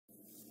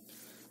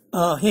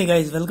Hey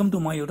guys, welcome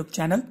to my YouTube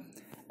channel,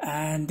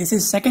 and this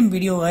is second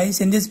video guys.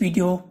 In this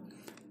video,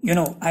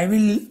 I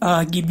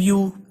will give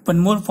you one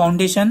more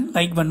foundation,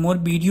 like one more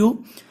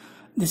video.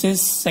 This is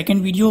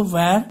second video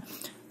where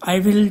I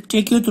will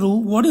take you through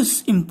what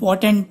is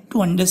important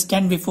to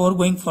understand before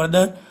going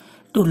further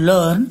to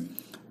learn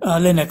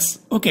Linux.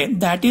 Okay,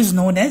 that is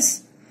known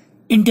as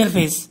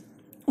interface.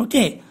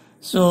 Okay,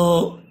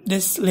 so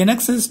this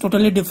Linux is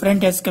totally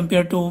different as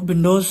compared to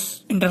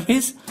Windows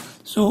interface.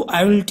 So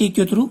I will take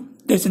you through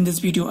this in this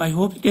video. I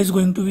hope it is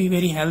going to be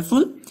very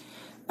helpful.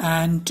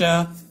 And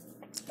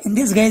in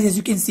this guys, as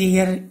you can see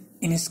here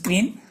in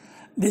screen,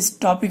 this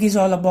topic is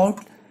all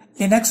about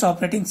Linux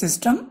operating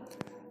system,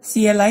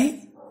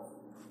 CLI,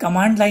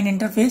 command line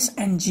interface,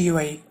 and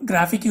GUI,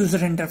 graphic user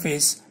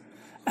interface,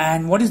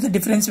 and what is the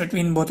difference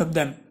between both of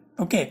them.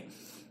 Okay,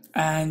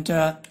 and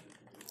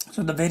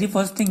so the very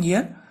first thing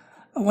here,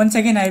 once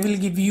again I will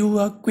give you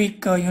a quick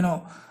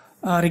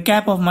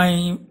recap of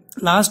my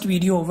last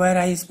video where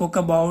I spoke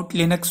about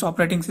Linux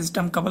operating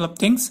system, couple of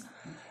things.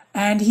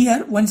 And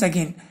here once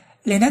again,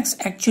 Linux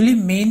actually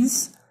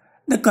means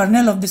the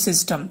kernel of the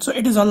system. So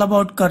it is all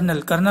about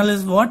kernel. Kernel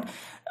is what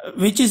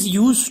which is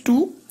used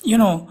to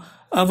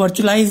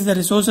virtualize the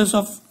resources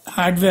of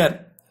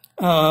hardware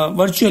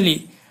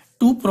virtually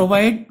to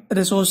provide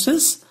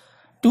resources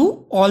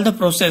to all the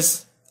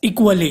process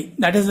equally.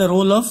 That is the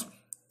role of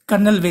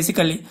kernel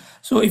basically.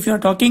 So if you are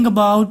talking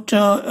about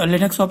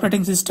Linux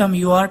operating system,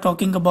 you are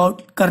talking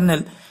about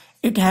kernel.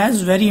 It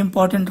has very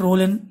important role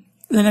in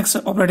Linux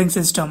operating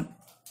system,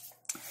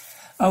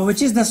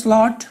 which is the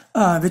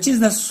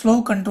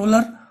slow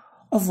controller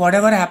of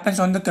whatever happens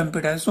on the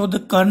computer. So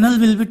the kernel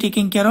will be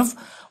taking care of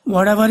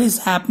whatever is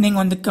happening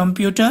on the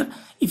computer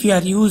if you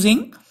are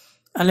using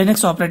a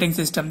Linux operating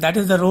system. That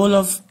is the role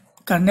of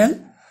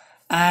kernel.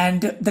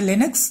 And the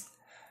Linux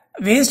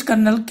based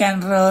kernel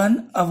can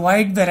run a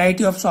wide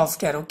variety of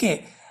software,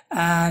 okay,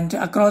 and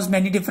across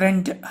many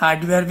different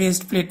hardware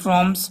based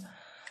platforms.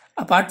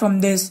 Apart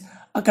from this,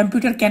 a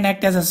computer can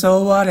act as a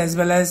server as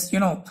well as,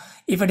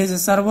 if it is a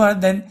server,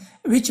 then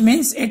which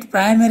means it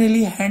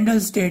primarily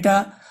handles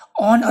data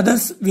on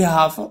others'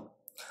 behalf,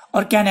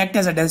 or can act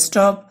as a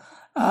desktop,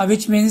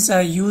 which means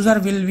a user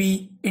will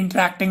be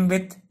interacting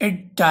with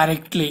it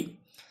directly.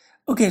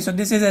 Okay, so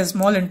this is a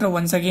small intro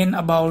once again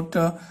about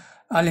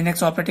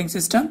Linux operating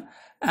system.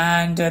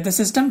 And the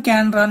system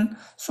can run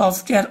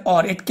software,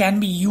 or it can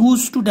be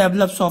used to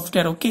develop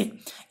software. Okay,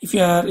 if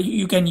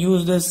you can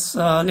use this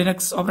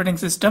Linux operating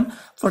system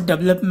for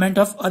development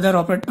of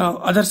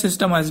other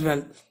system as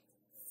well.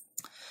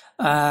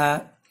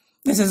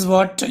 This is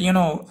what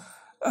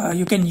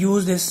you can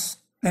use this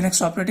Linux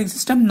operating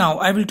system. Now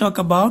I will talk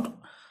about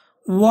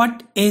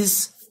what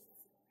is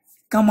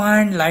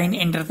command line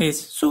interface.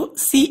 So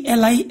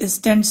CLI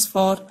stands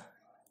for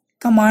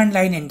command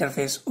line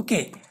interface.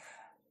 Okay,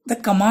 the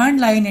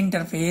command line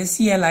interface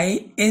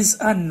CLI is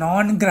a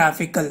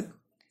non-graphical.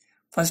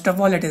 First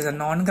of all, it is a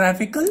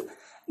non-graphical,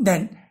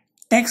 then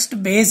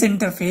text-based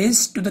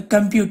interface to the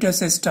computer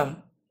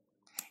system.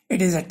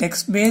 It is a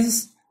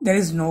text-based. There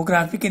is no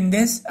graphic in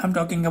this. I'm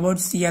talking about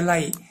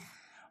CLI,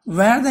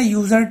 where the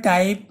user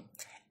type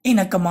in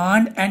a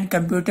command and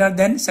computer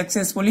then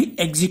successfully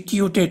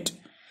execute it.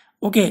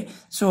 Okay,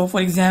 so for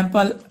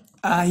example,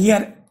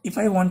 here if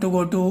I want to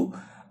go to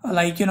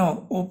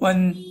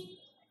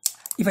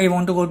if I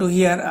want to go to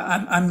here,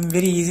 I'm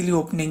very easily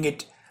opening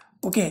it.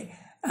 Okay,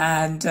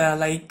 and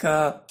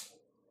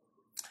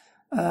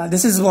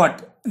this is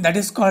what that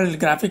is called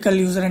graphical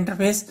user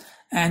interface.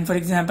 And for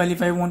example,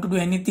 if I want to do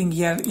anything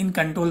here in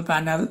control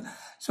panel,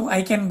 so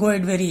I can go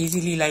it very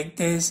easily like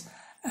this.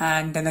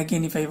 And then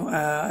again, if I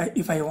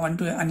want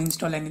to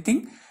uninstall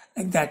anything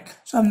like that,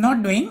 so I'm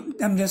not doing,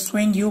 I'm just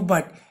showing you.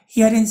 But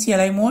here in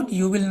CLI mode,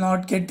 you will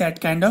not get that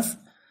kind of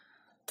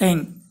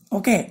thing.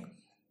 Okay,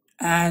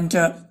 and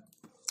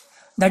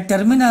the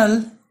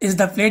terminal is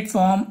the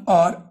platform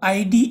or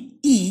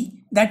IDE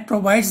that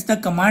provides the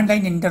command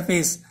line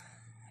interface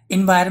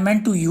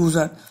environment to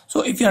user.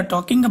 So if you are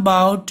talking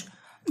about,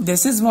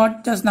 this is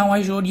what just now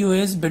I showed you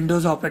is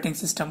Windows operating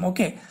system.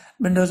 Okay,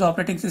 Windows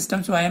operating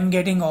system. So I am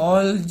getting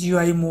all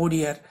GUI mode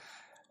here,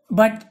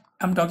 but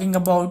I'm talking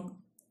about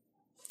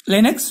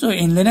Linux. So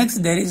in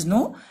Linux there is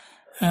no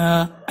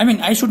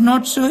I should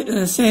not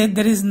say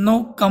there is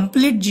no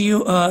complete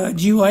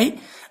GUI,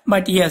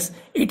 but yes,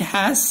 it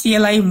has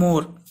CLI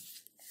more.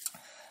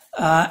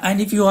 And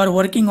if you are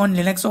working on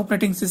Linux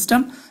operating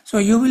system, so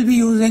you will be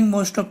using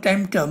most of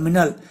time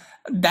terminal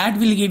that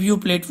will give you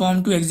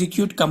platform to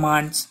execute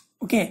commands.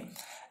 Okay,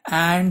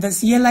 and the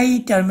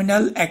CLI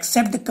terminal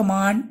accept the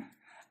command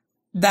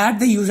that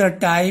the user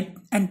type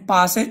and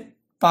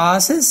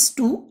passes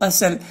to a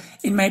cell.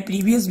 In my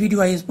previous video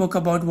I spoke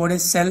about what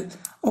is cell.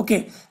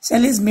 Okay,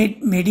 cell is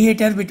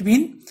mediator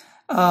between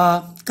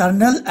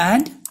kernel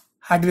and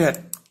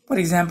hardware. For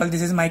example,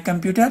 this is my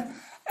computer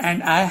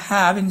and I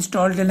have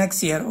installed Linux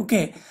here.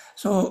 Okay,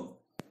 so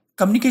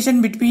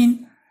communication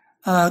between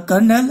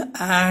kernel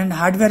and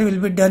hardware will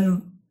be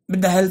done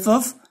with the help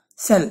of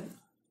cell.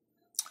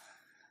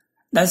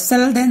 The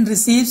cell then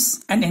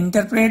receives and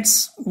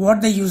interprets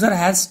what the user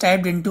has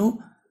typed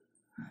into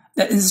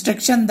the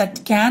instruction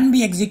that can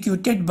be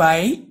executed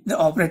by the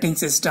operating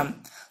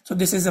system. So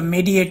this is a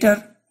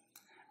mediator.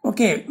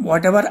 Okay,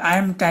 whatever I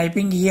am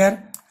typing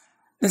here,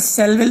 the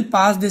cell will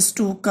pass this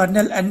to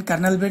kernel and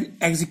kernel will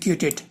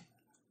execute it.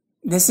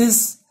 This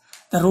is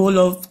the role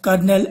of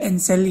kernel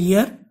and cell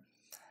here,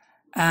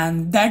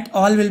 and that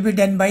all will be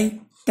done by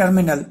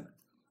terminal.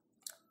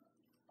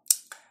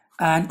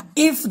 And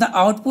if the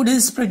output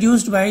is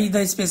produced by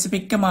the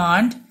specific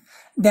command,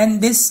 then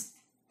this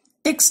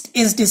text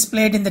is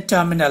displayed in the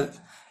terminal.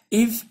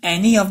 If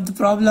any of the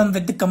problem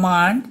with the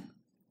command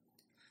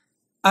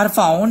are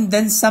found,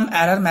 then some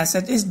error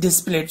message is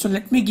displayed. So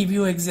let me give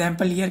you an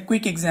example here,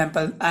 quick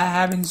example. I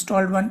have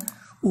installed one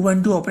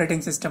Ubuntu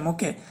operating system.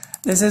 Okay,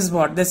 this is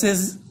what this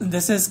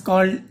is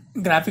called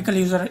graphical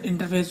user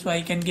interface. So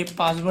I can give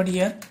password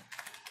here,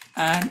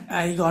 and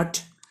I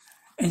got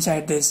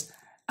inside this.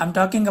 I'm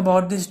talking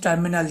about this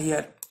terminal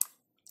here.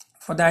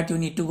 For that you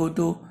need to go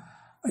to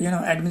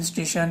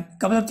administration.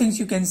 Couple of things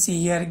you can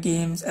see here,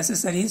 games,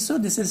 accessories. So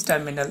this is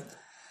terminal,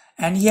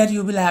 and here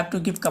you will have to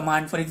give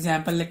command. For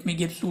example, let me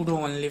give sudo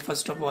only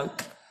first of all.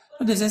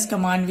 So this is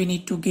command we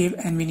need to give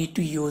and we need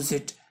to use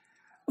it.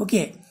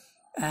 Okay,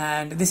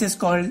 and this is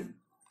called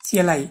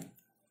CLI.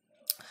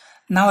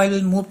 Now I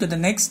will move to the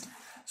next.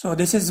 So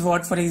this is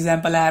what, for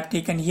example, I have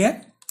taken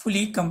here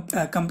fully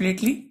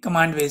completely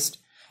command based.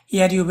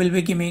 Here you will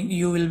be giving,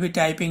 you will be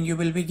typing, you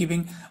will be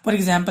giving. For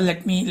example,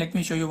 let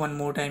me show you one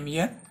more time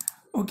here.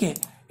 Okay,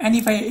 and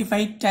if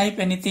I type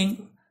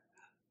anything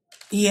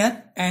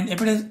here, and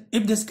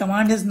if this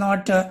command is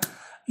not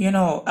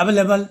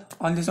available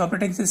on this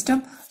operating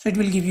system, so it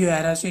will give you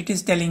error. So it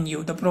is telling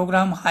you the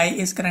program hi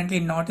is currently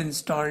not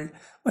installed.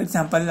 For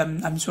example,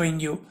 I'm showing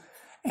you,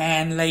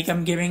 and like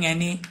I'm giving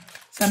any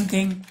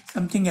something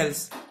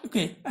else.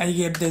 Okay, I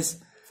gave this,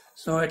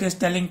 so it is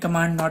telling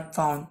command not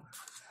found.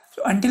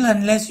 So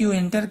unless you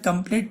enter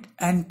complete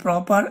and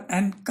proper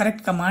and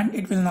correct command,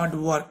 it will not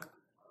work.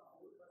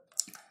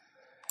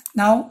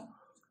 Now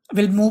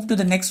we'll move to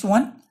the next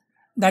one,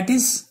 that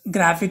is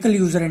graphical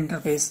user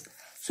interface.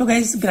 So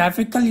guys,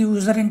 graphical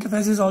user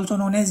interface is also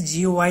known as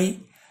GUI,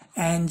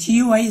 and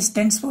GUI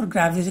stands for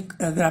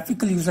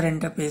graphical user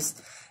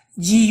interface.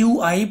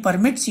 GUI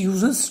permits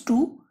users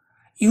to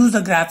use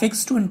the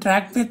graphics to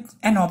interact with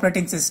an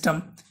operating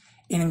system.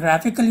 In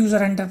graphical user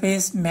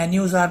interface,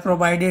 menus are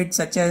provided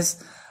such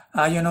as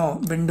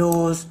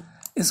windows,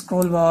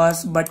 scroll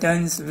bars,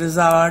 buttons,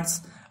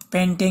 wizards,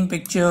 painting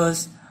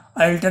pictures,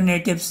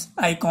 alternatives,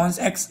 icons,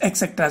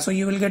 etc. So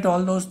you will get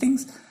all those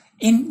things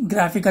in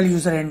graphical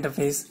user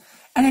interface,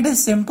 and it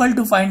is simple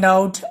to find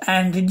out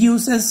and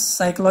reduces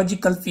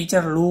psychological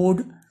feature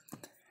load.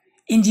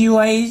 In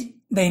GUI,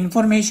 the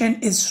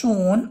information is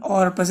shown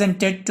or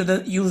presented to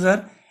the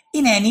user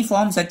in any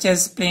form such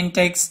as plain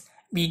text,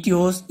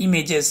 videos,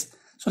 images.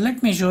 So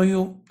let me show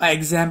you an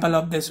example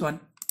of this one.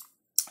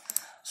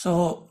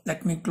 So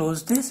let me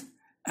close this,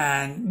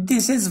 and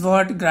this is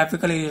what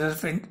graphical user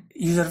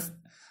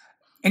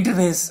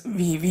interface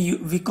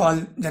we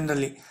call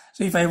generally.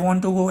 So if I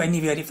want to go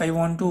anywhere, if I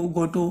want to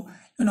go to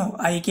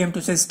I came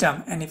to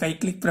system, and if I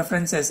click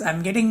preferences,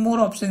 I'm getting more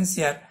options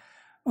here.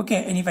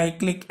 Okay, and if I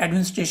click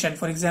administration,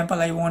 for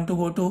example, I want to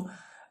go to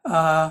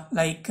I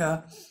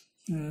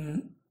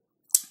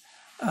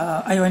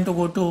want to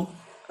go to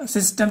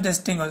system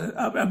testing or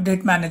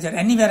update manager,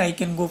 anywhere I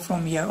can go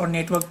from here, or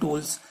network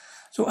tools.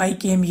 So I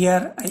came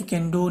here, I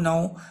can do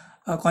now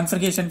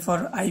configuration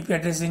for IP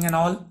addressing and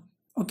all.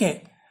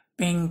 Okay,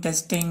 ping,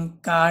 testing,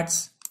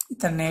 cards,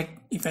 Ethernet.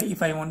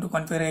 If I want to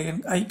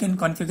configure, I can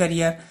configure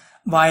here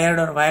wired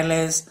or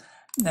wireless,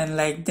 then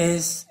like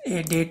this,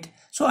 edit.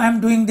 So I'm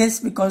doing this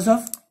because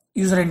of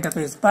user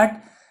interface,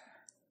 but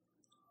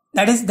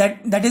that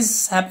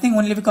is happening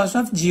only because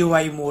of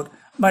GUI mode.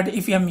 But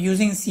if I'm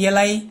using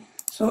CLI,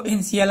 so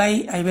in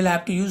CLI I will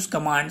have to use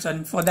commands,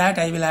 and for that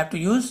I will have to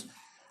use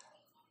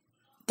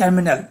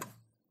terminal.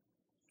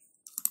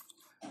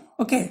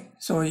 Okay,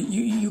 so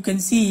you can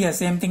see here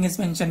same thing is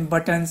mentioned: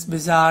 buttons,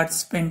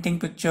 wizards, painting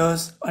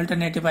pictures,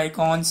 alternative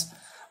icons.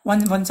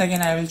 Once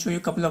again I will show you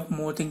a couple of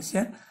more things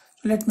here.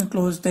 So let me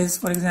close this.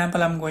 For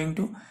example, I'm going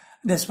to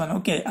this one.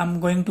 Okay, I'm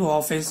going to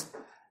office.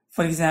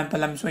 For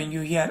example, I'm showing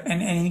you here,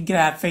 and any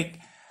graphic.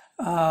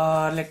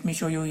 Let me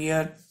show you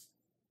here.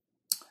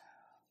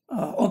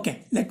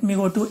 Okay, let me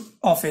go to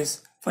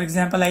office. For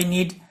example, I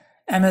need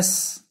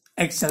MS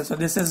Excel. So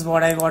this is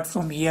what I got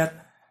from here.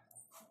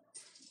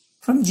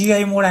 From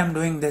GUI mode, I'm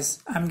doing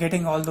this. I'm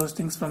getting all those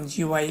things from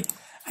GUI.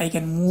 I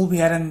can move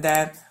here and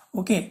there.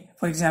 Okay,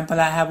 for example,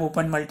 I have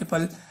opened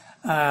multiple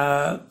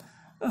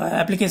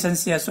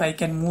applications here, so I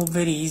can move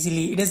very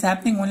easily. It is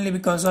happening only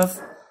because of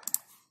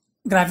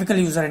graphical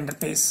user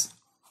interface.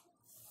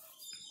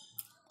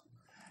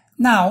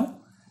 Now,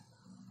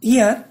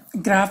 here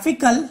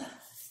graphical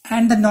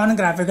and the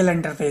non-graphical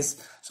interface.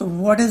 So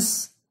what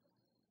is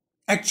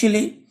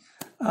actually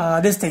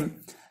this thing?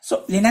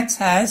 So Linux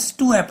has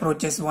two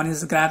approaches. One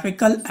is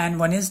graphical and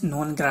one is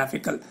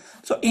non-graphical.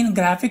 So in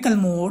graphical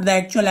mode, the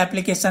actual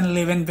application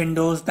live in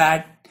windows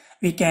that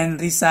we can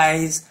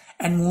resize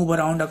and move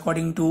around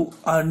according to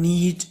our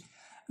need.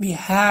 We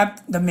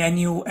have the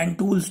menu and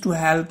tools to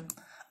help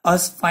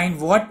us find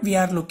what we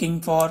are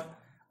looking for.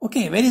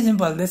 Okay, very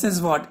simple. This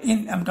is what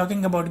I'm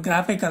talking about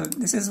graphical.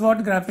 This is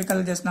what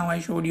graphical just now I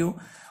showed you.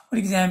 For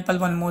example,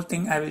 one more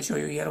thing I will show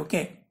you here.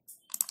 Okay,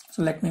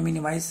 so let me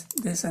minimize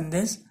this and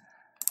this,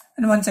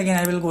 and once again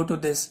I will go to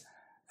this,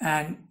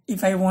 and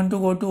if I want to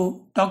go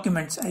to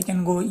documents, I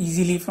can go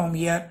easily from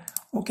here.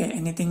 Okay,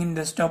 anything in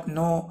desktop,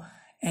 no,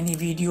 any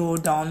video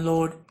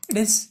download, it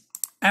is,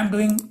 I'm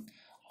doing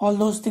all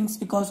those things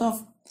because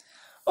of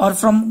or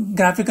from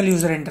graphical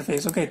user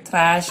interface. Okay,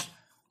 thrash,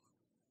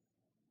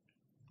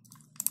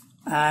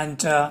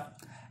 and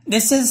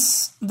this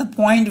is the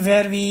point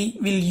where we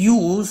will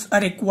use a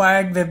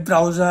required web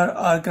browser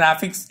or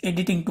graphics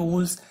editing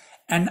tools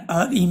and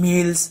our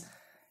emails.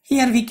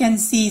 Here we can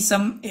see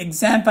some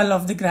example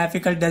of the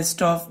graphical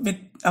desktop with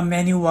a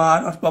menu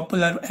bar or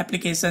popular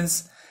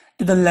applications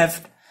to the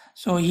left.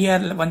 So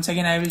here once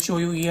again I will show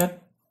you here.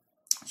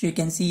 So you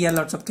can see here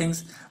lots of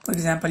things. For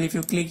example, if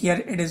you click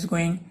here, it is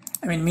going,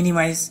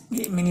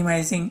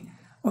 minimizing.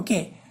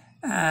 Okay,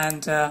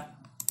 and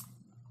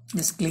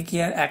just click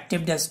here,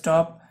 active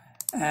desktop,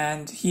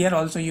 and here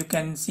also you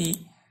can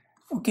see.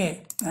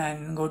 Okay,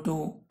 and go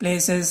to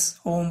places,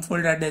 home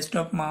folder,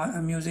 desktop,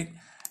 music,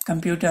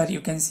 computer.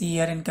 You can see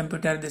here in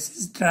computer, this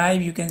is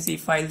drive. You can see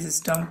file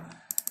system.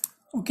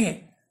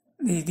 Okay,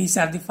 these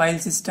are the file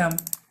system.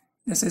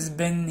 This is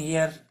bin.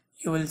 Here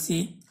you will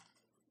see.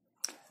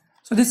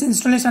 So this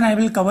installation I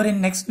will cover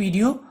in next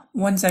video.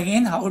 Once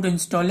again, how to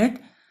install it,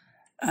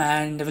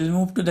 and we'll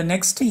move to the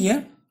next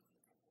here.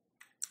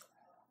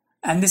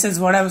 And this is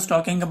what I was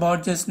talking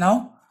about just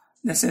now.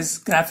 This is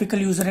graphical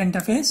user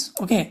interface.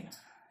 Okay,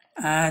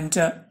 and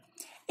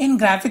in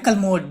graphical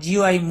mode,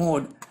 GUI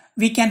mode,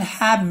 we can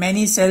have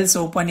many cells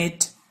open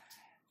it.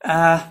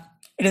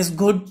 It is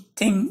good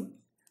thing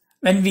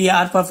when we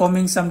are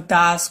performing some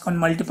task on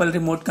multiple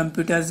remote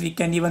computers. We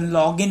can even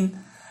log in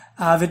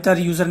with our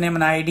username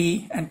and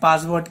ID and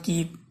password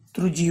key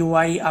through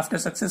GUI. After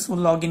successful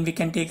login, we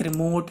can take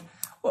remote,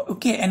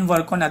 okay, and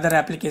work on other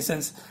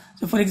applications.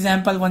 So for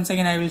example, once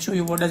again I will show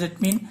you what does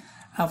it mean.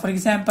 For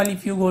example,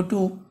 if you go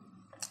to,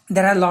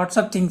 there are lots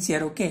of things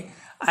here. Okay,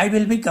 I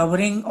will be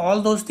covering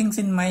all those things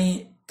in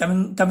my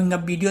coming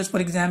up videos. For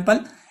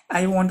example,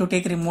 I want to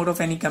take remote of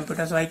any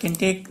computer, so I can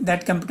take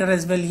that computer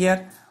as well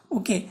here.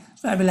 Okay,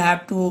 so I will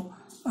have to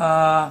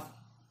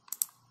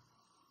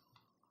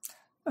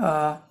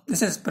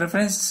this is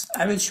preference.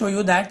 I will show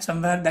you that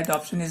somewhere that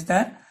option is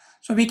there.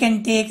 So we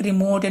can take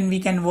remote and we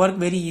can work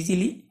very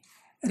easily.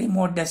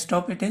 Remote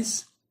desktop, it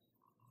is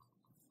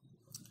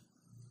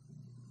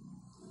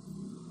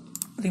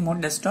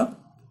remote desktop.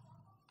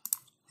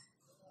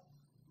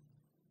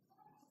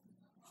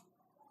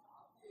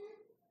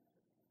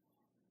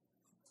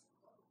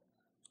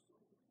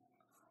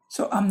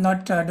 So I'm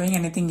not doing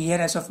anything here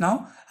as of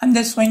now. I'm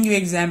just showing you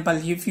example.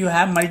 If you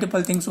have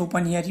multiple things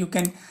open here, you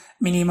can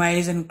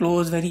minimize and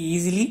close very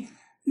easily,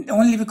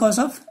 only because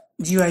of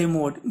GUI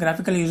mode,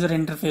 graphical user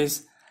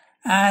interface.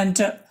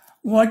 And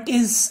what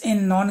is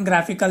in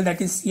non-graphical,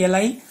 that is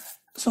CLI.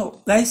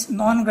 So guys,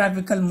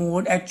 non-graphical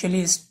mode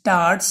actually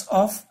starts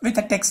off with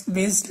a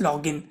text-based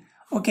login.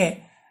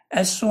 Okay,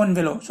 as shown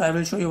below. So I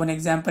will show you one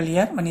example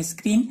here. One is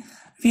screen.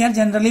 We are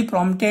generally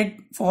prompted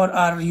for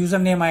our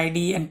username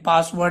ID and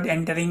password,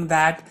 entering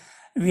that.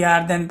 We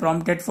are then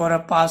prompted for a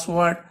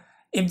password.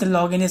 If the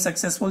login is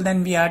successful,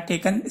 then we are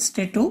taken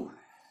straight to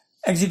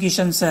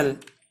execution cell.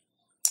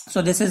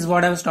 So this is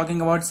what I was talking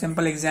about,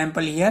 simple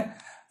example here.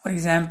 For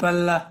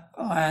example,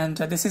 and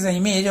this is an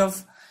image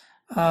of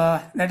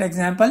that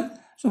example.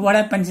 So what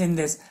happens in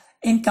this?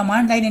 In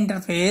command line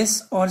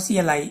interface or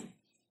CLI,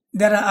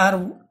 there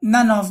are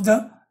none of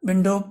the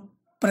window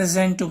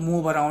present to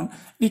move around.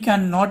 We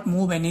cannot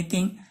move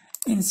anything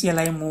in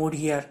CLI mode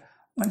here.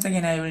 Once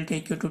again, I will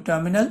take you to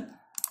terminal,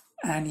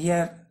 and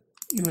here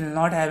you will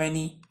not have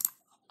anything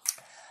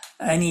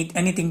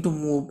to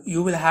move.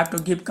 You will have to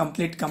give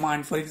complete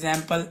command. For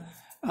example,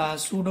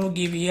 sudo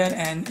give here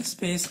and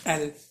space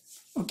L.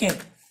 Okay,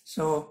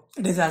 so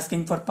it is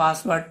asking for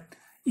password.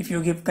 If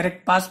you give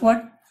correct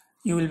password,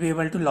 you will be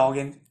able to log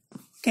in.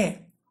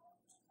 Okay,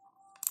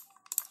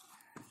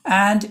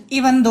 and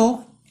even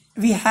though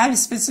we have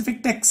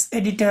specific text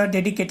editor,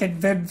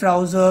 dedicated web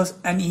browsers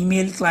and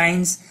email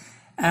clients,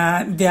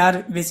 they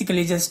are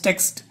basically just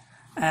text,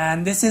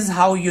 and this is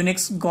how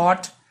Unix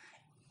got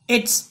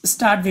its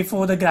start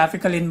before the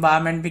graphical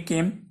environment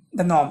became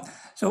the norm.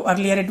 So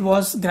earlier it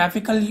was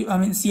graphical,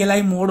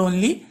 CLI mode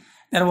only.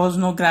 There was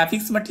no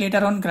graphics, but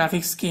later on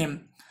graphics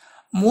came.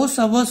 Most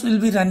servers will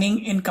be running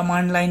in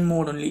command line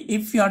mode only.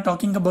 If you are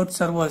talking about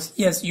servers,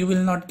 yes, you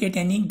will not get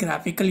any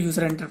graphical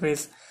user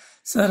interface.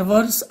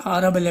 Servers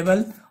are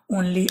available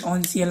only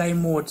on CLI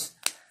modes.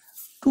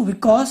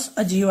 Because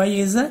a GUI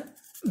is a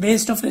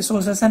waste of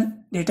resources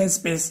and data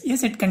space.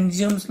 Yes, it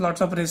consumes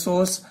lots of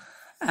resource,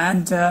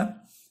 and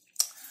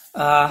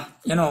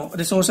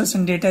resources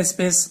and data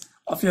space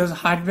of your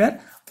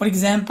hardware. For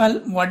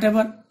example,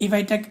 whatever,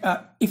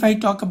 if I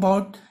talk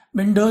about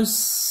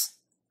Windows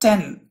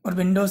 10 or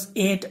Windows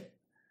 8,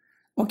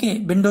 okay,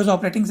 Windows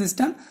operating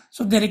system,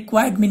 so they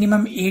required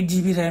minimum 8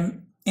 GB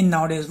RAM in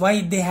nowadays.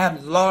 Why? They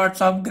have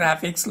lots of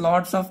graphics,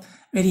 lots of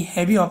very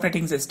heavy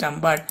operating system.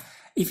 But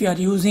if you are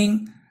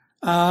using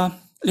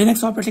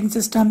Linux operating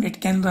system,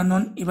 it can run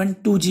on even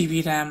 2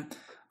 GB RAM.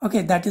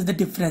 Okay, that is the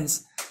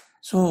difference.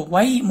 So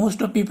why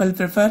most of people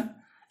prefer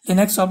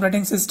Linux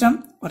operating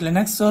system or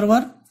Linux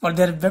server for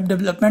their web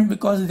development?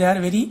 Because they are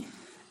very,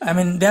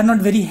 they are not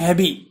very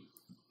heavy.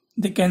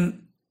 They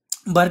can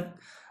work,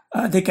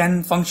 they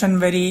can function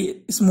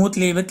very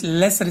smoothly with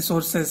less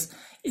resources.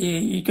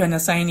 You can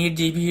assign 8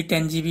 GB,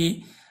 10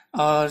 GB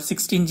or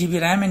 16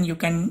 GB RAM and you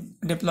can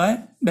deploy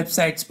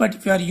websites. But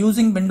if you are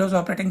using Windows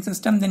operating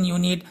system, then you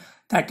need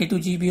 32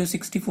 GB or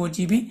 64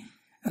 GB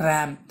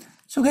RAM.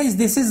 So guys,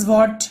 this is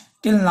what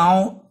till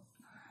now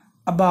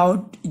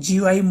about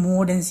GUI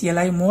mode and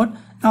CLI mode.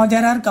 Now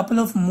there are a couple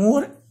of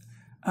more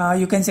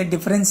you can say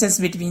differences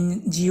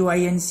between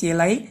GUI and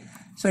CLI.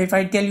 So if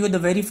I tell you the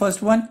very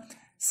first one,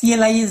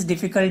 CLI is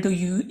difficult to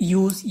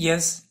use,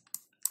 yes,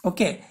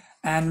 okay,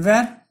 and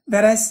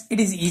whereas it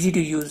is easy to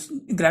use.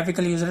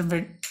 Graphical user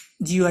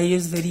GUI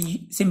is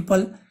very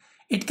simple.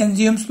 It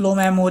consumes low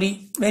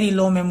memory, very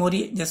low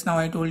memory. Just now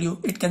I told you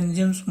it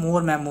consumes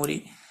more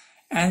memory.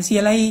 And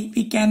CLI,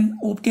 we can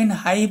obtain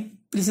high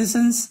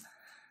precisions,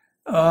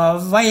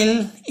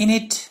 while in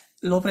it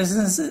low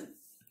precisions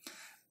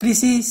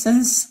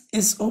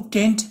is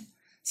obtained.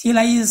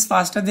 CLI is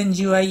faster than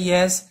GUI,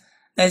 yes.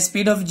 The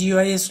speed of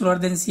GUI is slower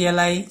than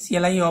CLI.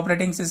 CLI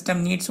operating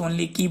system needs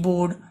only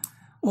keyboard.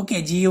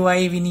 Okay,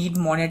 GUI we need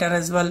monitor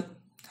as well.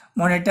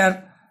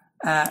 Monitor,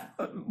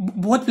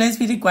 both places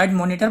we required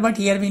monitor, but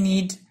here we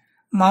need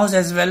mouse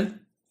as well.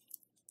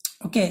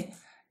 Okay,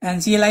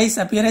 and CLI's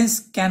appearance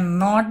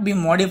cannot be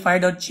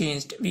modified or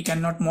changed. We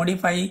cannot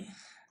modify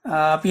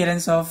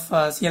appearance of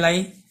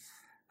CLI,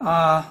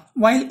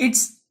 while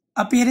its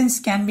appearance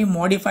can be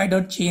modified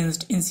or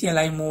changed in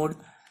CLI mode.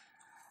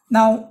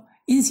 Now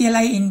in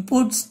CLI,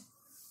 inputs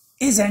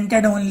is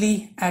entered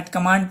only at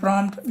command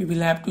prompt. We will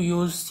have to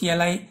use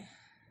CLI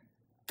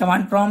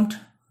command prompt.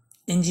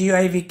 In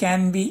GUI we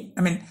can be,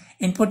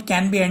 input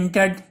can be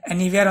entered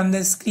anywhere on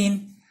the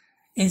screen.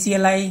 In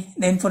CLI,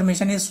 the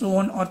information is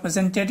shown or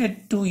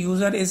presented to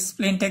user is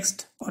plain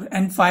text or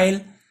and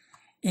file.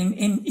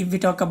 If we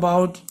talk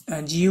about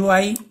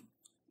GUI,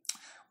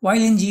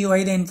 while in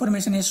GUI the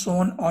information is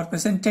shown or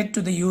presented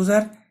to the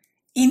user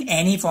in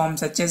any form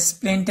such as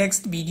plain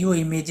text, video,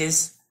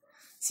 images.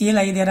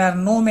 CLI, there are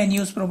no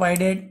menus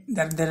provided.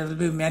 There will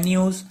be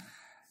menus,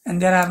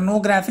 and there are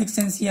no graphics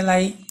in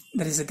CLI.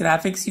 There is a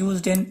graphics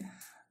used in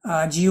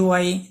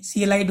GUI.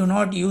 CLI do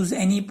not use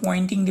any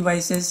pointing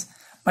devices,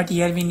 but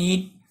here we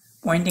need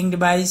pointing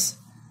device.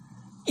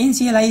 In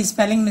CLI,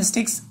 spelling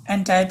mistakes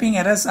and typing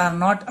errors are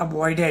not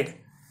avoided,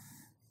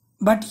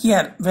 but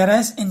here,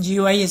 whereas in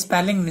GUI,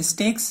 spelling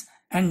mistakes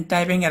and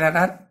typing error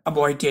are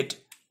avoided.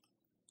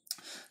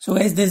 So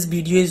guys, this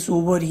video is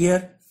over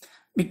here,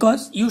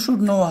 because you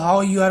should know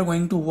how you are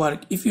going to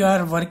work. If you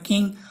are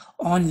working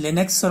on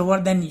Linux server,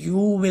 then you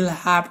will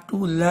have to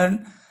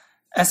learn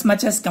as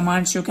much as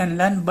commands you can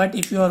learn. But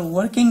if you are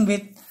working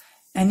with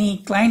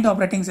any client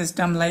operating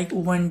system like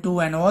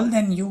Ubuntu and all,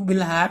 then you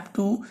will have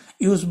to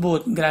use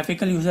both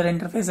graphical user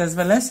interface as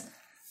well as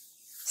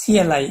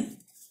CLI.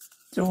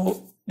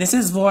 So this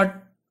is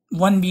what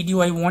one video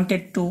I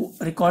wanted to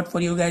record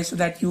for you guys, so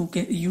that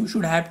you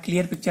should have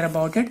clear picture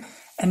about it.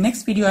 And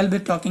next video I'll be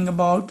talking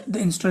about the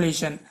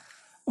installation.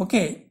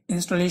 Okay,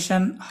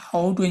 installation,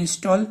 how to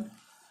install.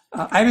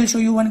 I will show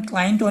you one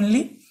client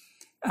only.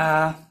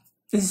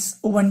 This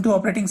Ubuntu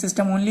operating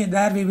system only.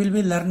 There we will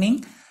be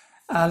learning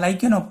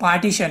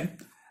partition,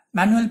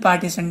 manual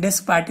partition,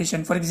 disk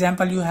partition. For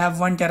example, you have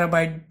 1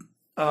 terabyte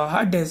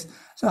hard disk.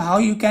 So how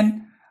you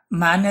can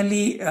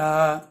manually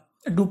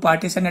do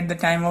partition at the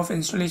time of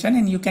installation,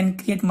 and you can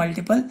create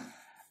multiple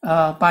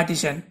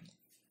partition.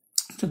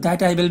 So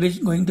that I will be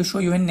going to show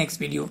you in next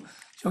video.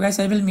 So guys,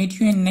 I will meet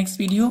you in next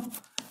video.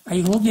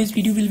 I hope this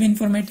video will be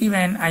informative,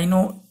 and I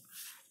know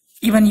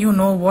even you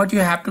know what you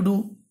have to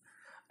do.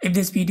 If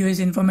this video is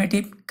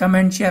informative,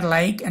 comment, share,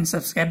 like and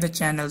subscribe the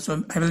channel.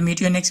 So I will meet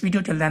you in next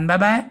video. Till then, bye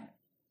bye.